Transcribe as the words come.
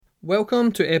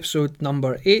Welcome to episode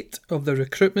number 8 of the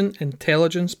Recruitment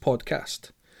Intelligence Podcast.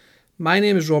 My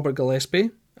name is Robert Gillespie,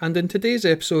 and in today's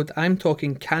episode I'm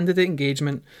talking candidate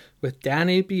engagement with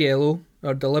Danny Biello,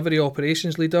 our Delivery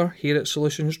Operations Leader here at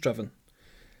Solutions Driven.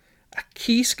 A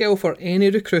key skill for any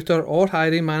recruiter or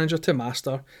hiring manager to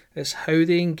master is how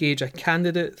they engage a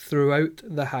candidate throughout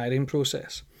the hiring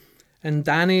process, and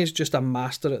Danny is just a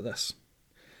master at this.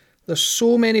 There's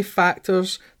so many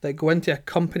factors that go into a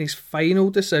company's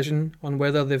final decision on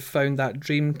whether they've found that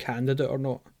dream candidate or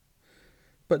not.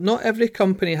 But not every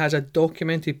company has a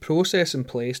documented process in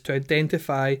place to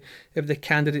identify if the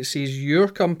candidate sees your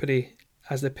company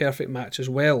as the perfect match as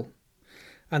well.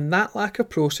 And that lack of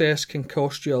process can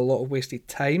cost you a lot of wasted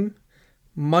time,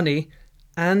 money,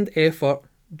 and effort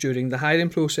during the hiring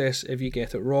process if you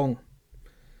get it wrong.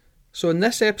 So in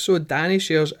this episode, Danny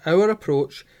shares our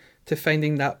approach to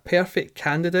finding that perfect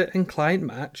candidate and client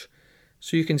match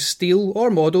so you can steal or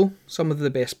model some of the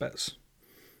best bits.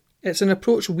 It's an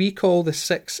approach we call the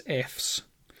 6 Fs,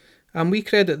 and we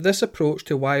credit this approach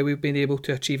to why we've been able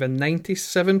to achieve a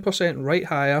 97% right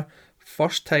hire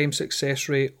first time success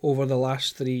rate over the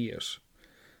last 3 years.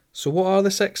 So what are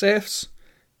the 6 Fs?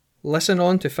 Listen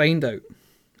on to find out.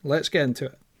 Let's get into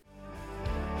it.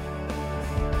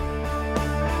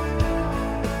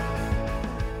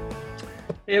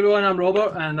 Hey everyone, I'm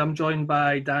Robert and I'm joined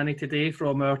by Danny today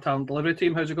from our talent delivery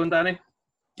team. How's it going, Danny?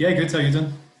 Yeah, good. How you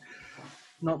doing?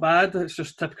 Not bad. It's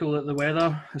just typical that the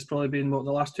weather has probably been, the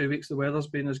last 2 weeks the weather's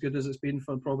been as good as it's been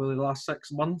for probably the last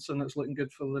 6 months, and it's looking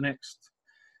good for the next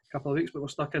couple of weeks, but we're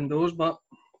stuck indoors, but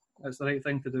it's the right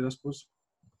thing to do, I suppose.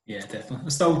 Yeah, definitely. I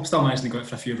still managed to go out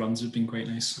for a few runs. It's been quite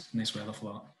nice weather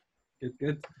for that.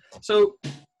 Good. So,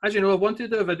 as you know, I've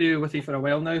wanted to do a video with you for a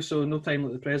while now, so no time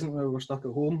like the present where we're stuck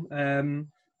at home.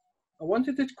 I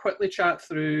wanted to quickly chat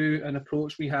through an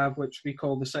approach we have which we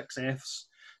call the 6 Fs.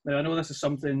 Now, I know this is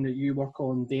something that you work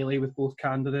on daily with both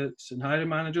candidates and hiring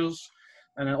managers,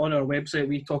 and on our website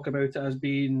we talk about it as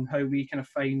being how we kind of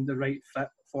find the right fit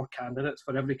for candidates,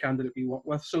 for every candidate we work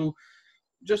with. So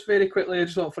just very quickly, I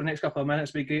just thought for the next couple of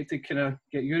minutes it'd be great to kind of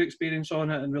get your experience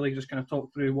on it and really just kind of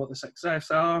talk through what the 6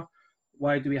 Fs are,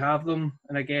 why do we have them,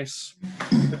 and I guess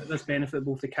this benefit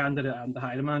both the candidate and the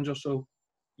hiring manager. So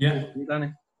yeah,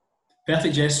 Danny.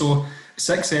 Perfect, Jess. So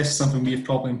 6 Fs is something we've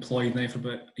probably employed now for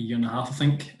about a year and a half, I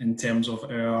think, in terms of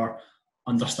our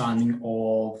understanding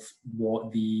of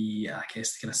what the kind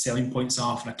of selling points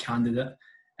are for a candidate,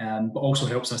 but also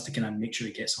helps us to kind of make sure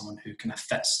we get someone who kind of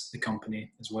fits the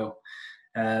company as well.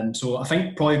 So I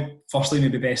think probably firstly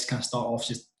maybe best to kind of start off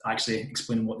just actually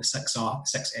explaining what the 6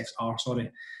 Fs are.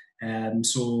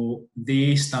 So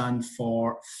they stand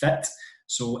for fit.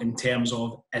 So in terms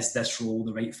of, is this role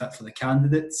the right fit for the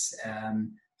candidates?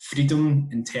 Freedom,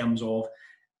 in terms of,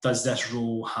 does this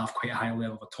role have quite a high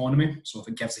level of autonomy? So if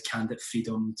it gives the candidate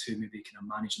freedom to maybe kind of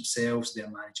manage themselves,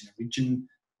 they're managing a region,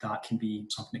 that can be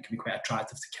something that can be quite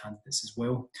attractive to candidates as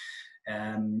well.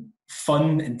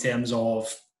 Fun, in terms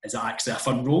of, is it actually a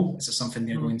fun role? Is it something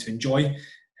they're going to enjoy?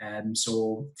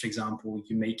 So, for example,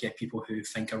 you might get people who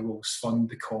think a role's fun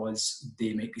because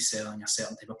they might be selling a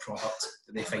certain type of product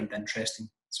that they find interesting.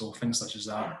 So things such as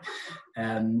that.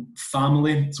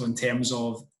 Family, so in terms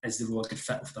of, is the role a good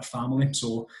fit with their family?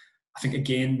 So I think,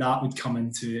 again, that would come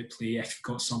into play if you've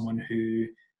got someone who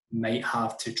might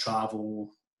have to travel,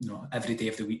 every day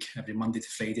of the week, every Monday to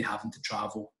Friday, having to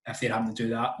travel. If they're having to do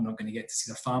that, they're not going to get to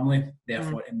see their family.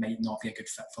 Therefore, it might not be a good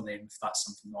fit for them if that's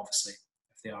something, obviously,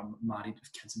 they are married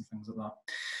with kids and things like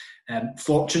that.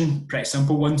 Fortune, pretty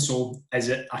simple one. So is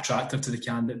it attractive to the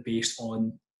candidate based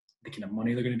on the kind of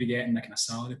money they're going to be getting, the kind of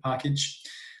salary package?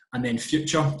 And then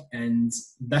future, and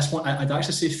this one, I'd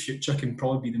actually say future can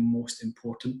probably be the most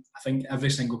important. I think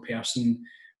every single person,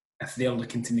 if they're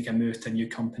looking to make a move to a new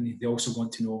company, they also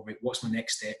want to know, right, what's my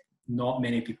next step? Not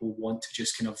many people want to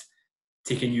just kind of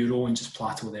take a new role and just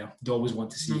plateau there. They always want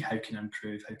to see how can I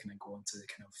improve, how can I go into the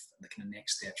kind of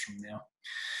next steps from there.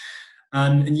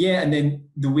 And then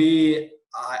the way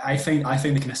I find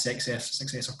the kind of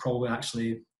success are probably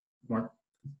actually one,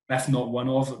 if not one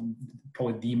of,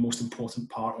 probably the most important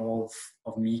part of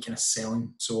me kind of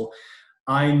selling. So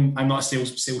I'm not a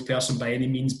salesperson by any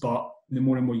means, but the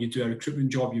more and more you do a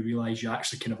recruitment job, you realise you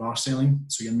actually kind of are selling.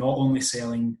 So you're not only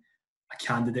selling a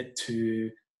candidate to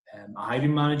a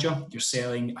hiring manager, you're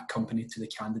selling a company to the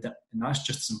candidate, and that's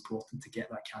just as important to get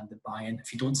that candidate buy-in.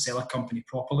 If you don't sell a company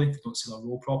properly, if you don't sell a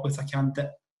role properly to a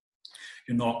candidate,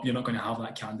 you're not going to have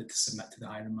that candidate to submit to the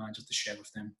hiring manager to share with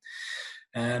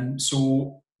them.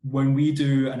 So when we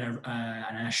do an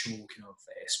initial kind of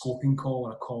scoping call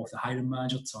or a call with the hiring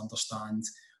manager to understand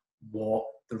what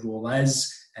the role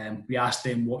is. We ask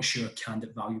them, what's your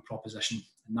candidate value proposition?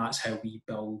 And that's how we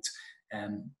build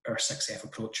our 6F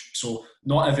approach. So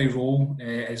not every role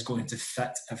is going to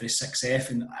fit every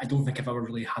 6F, and I don't think I've ever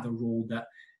really had a role that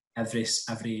every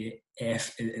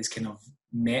F is kind of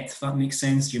met, if that makes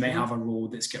sense. You might have a role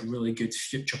that's got really good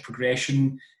future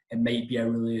progression. It might be a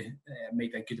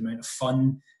good amount of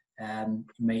fun. It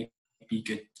might be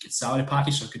good salary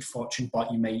package or good fortune,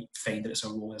 but you might find that it's a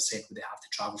role, as I said, where they have to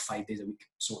travel 5 days a week,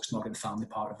 so it's not got the family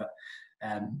part of it.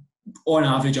 On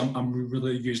average, I'm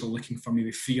really usually looking for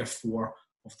maybe 3 or 4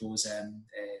 of those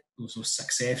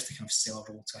 6Fs to kind of sell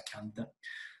a role to a candidate.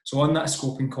 So on that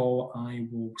scoping call, I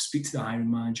will speak to the hiring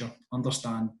manager,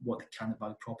 understand what the candidate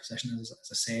value proposition is, as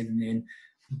I said, and then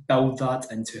build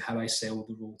that into how I sell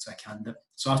the role to a candidate.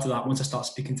 So after that, once I start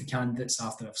speaking to candidates,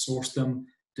 after I've sourced them,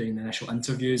 doing the initial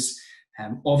interviews,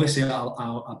 obviously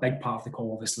a big part of the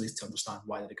call obviously is to understand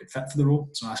why they're a good fit for the role,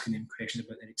 so asking them questions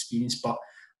about their experience. But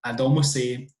I'd almost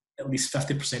say at least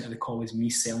 50% of the call is me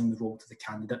selling the role to the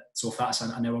candidate. So if that's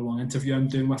an hour-long interview I'm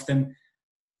doing with them,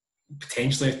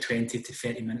 potentially 20 to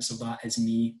 30 minutes of that is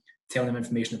me telling them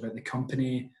information about the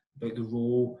company, about the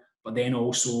role, but then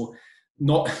also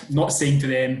not saying to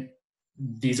them,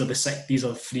 these are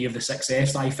 3 of the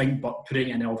 6Fs, I think, but putting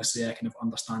it in obviously a kind of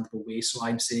understandable way. So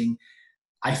I'm saying,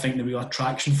 I think the real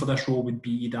attraction for this role would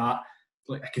be that,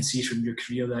 like, I can see from your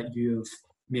career that you've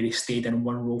maybe stayed in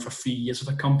one role for 3 years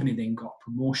with a company, then got a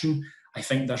promotion. I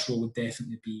think this role would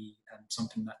definitely be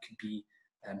something that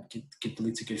could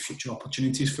lead to good future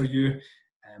opportunities for you.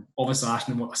 Obviously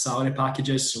asking them what the salary package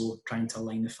is, so trying to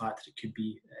align the fact that it could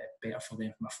be better for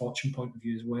them from a fortune point of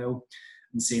view as well,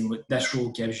 and saying, look, this role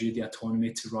gives you the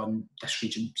autonomy to run this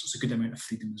region, so it's a good amount of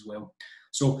freedom as well.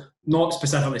 So not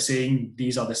specifically saying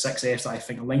these are the 6Fs that I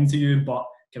think align to you, but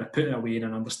kind of put it away in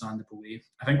an understandable way.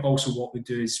 I think also what we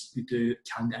do is we do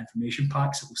candidate information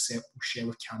packs that we'll share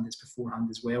with candidates beforehand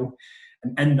as well.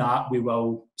 And in that, we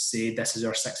will say, this is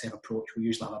our 6F approach. We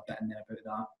usually have a bit in there about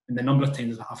that. And the number of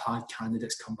times I've had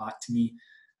candidates come back to me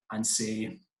and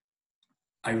say,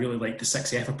 I really like the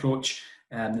 6F approach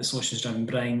that Solutions Driven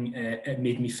bring. It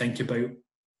made me think about,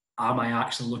 am I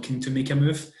actually looking to make a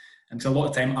move? And so a lot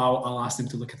of time I'll ask them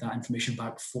to look at that information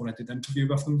back before I do the interview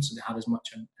with them, so they have as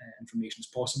much information as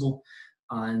possible.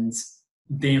 And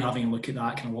then having a look at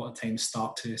that can a lot of times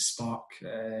start to spark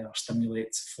or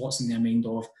stimulate thoughts in their mind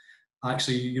of,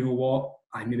 actually, you know what,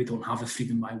 I maybe don't have the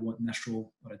freedom that I want in this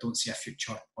role, or I don't see a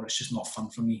future, or it's just not fun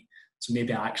for me. So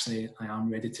maybe I am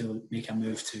ready to make a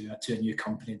move to a new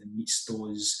company that meets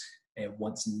those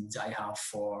wants and needs I have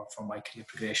for my career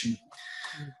progression.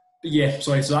 But yeah,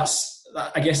 sorry, so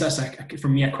I guess that's for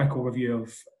me a quick overview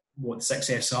of what the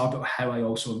 6Fs are, but how I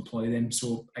also employ them.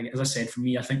 So as I said, for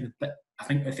me, I think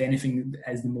if anything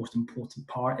is the most important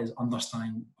part is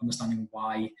understanding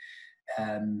why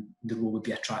the role would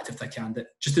be attractive to a candidate,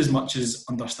 just as much as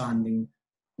understanding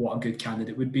what a good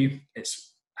candidate would be.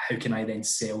 It's how can I then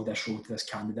sell this role to this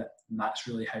candidate, and that's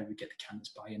really how we get the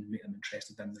candidates buy-in and make them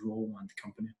interested in the role and the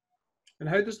company. And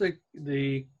how does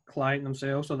the client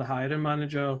themselves or the hiring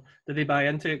manager, do they buy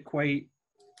into it quite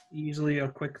easily or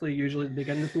quickly, usually at the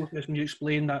beginning of the process, and you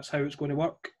explain that's how it's going to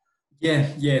work?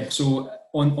 Yeah. So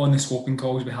on the scoping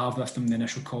calls we have with them, the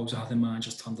initial calls, we have the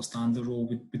managers to understand the role.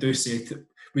 We do say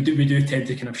we do tend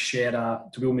to kind of share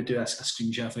so we only do a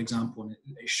screen share, for example, and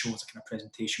it shows a kind of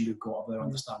presentation we've got of our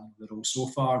understanding of the role so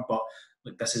far. But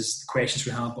like, this is the questions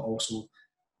we have, but also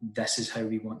this is how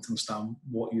we want to understand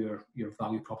what your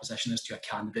value proposition is to your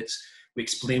candidates. We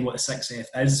explain what the 6F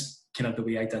is, kind of the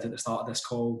way I did at the start of this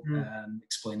call,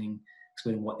 explaining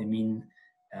what they mean,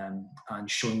 and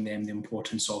showing them the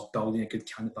importance of building a good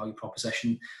candidate value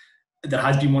proposition. There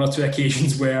has been 1 or 2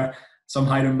 occasions where some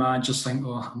hiring managers think,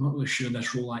 I'm not really sure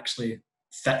this role actually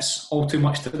fits all too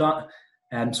much to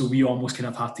that. So we almost kind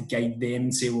of have to guide them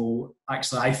and say, well,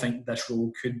 actually, I think this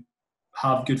role could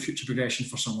have good future progression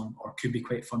for someone, or could be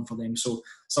quite fun for them. So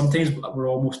sometimes we're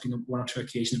almost, 1 or 2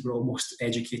 occasions, we're almost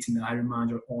educating the hiring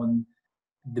manager on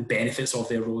the benefits of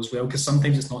their role as well, because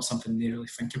sometimes it's not something they really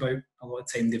think about. A lot of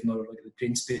the time they've not really got the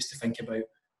brain space to think about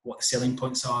what the selling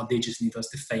points are. They just need us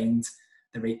to find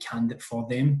the right candidate for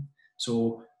them.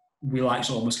 So we'll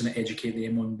actually almost going to educate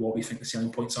them on what we think the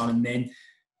selling points are, and then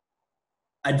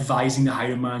advising the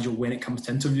hiring manager when it comes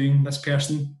to interviewing this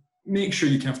person, make sure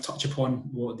you kind of touch upon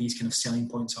what these kind of selling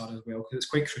points are as well, because it's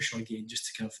quite crucial, again, just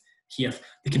to kind of hear.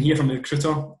 They can hear from the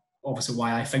recruiter, obviously,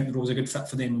 why I think the role's a good fit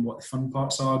for them and what the fun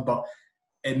parts are, but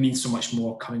it means so much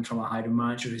more coming from a hiring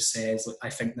manager who says, look, I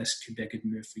think this could be a good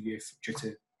move for you due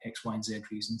to X, Y, and Z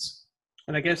reasons.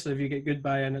 And I guess if you get good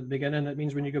buy-in at the beginning, it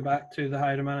means when you go back to the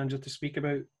hiring manager to speak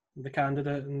about the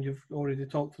candidate, and you've already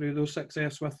talked through those 6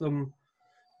 Fs with them.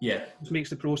 Yeah, it makes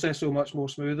the process so much more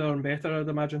smoother and better, I'd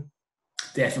imagine.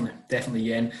 Definitely,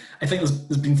 yeah. And I think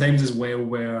there's been times as well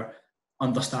where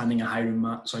understanding a hiring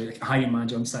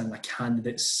manager, understanding a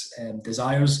candidate's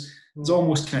desires, has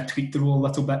almost kind of tweaked the role a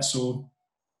little bit. So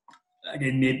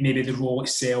again, maybe the role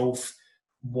itself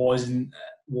was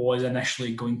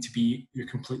initially going to be you're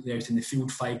completely out in the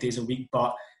field 5 days a week,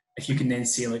 but if you can then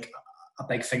say like a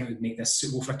big thing that would make this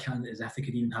suitable for a candidate is if they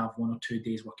could even have 1 or 2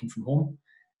 days working from home.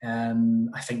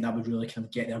 I think that would really kind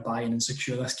of get their buy-in and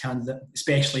secure this candidate,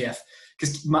 especially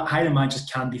because hiring managers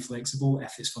can be flexible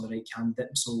if it's for the right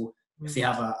candidate. So if they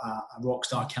have a rock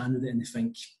star candidate and they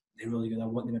think they're really good, I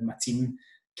want them in my team,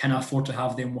 can I afford to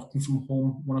have them working from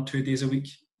home 1 or 2 days a week?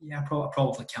 Yeah, I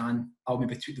probably can. I'll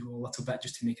maybe tweak the role a little bit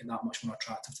just to make it that much more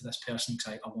attractive to this person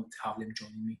because I want to have them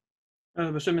joining me.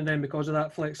 I'm assuming then because of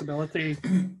that flexibility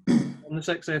on the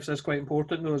 6 Fs is quite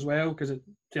important though as well, because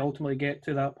to ultimately get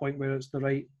to that point where it's the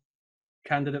right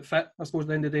candidate fit, I suppose at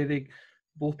the end of the day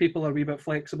both people are a wee bit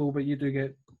flexible, but you do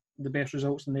get the best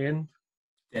results in the end.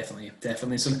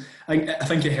 Definitely. So I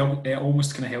think it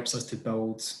almost kind of helps us to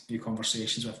build new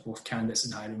conversations with both candidates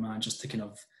and hiring managers to kind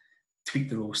of tweak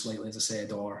the role slightly, as I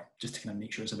said, or just to kind of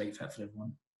make sure it's a right fit for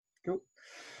everyone. Cool.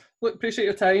 Look, appreciate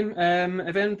your time.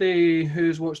 If anybody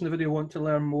who's watching the video want to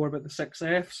learn more about the 6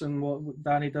 Fs and what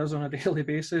Danny does on a daily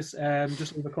basis,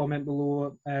 just leave a comment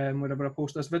below whenever I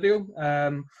post this video,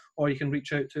 or you can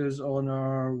reach out to us on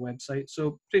our website.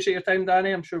 So appreciate your time,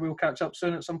 Danny. I'm sure we'll catch up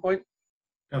soon at some point.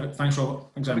 Perfect. Thanks, Robert.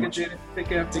 Thanks very much. Take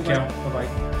care. Take care.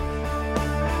 Bye-bye.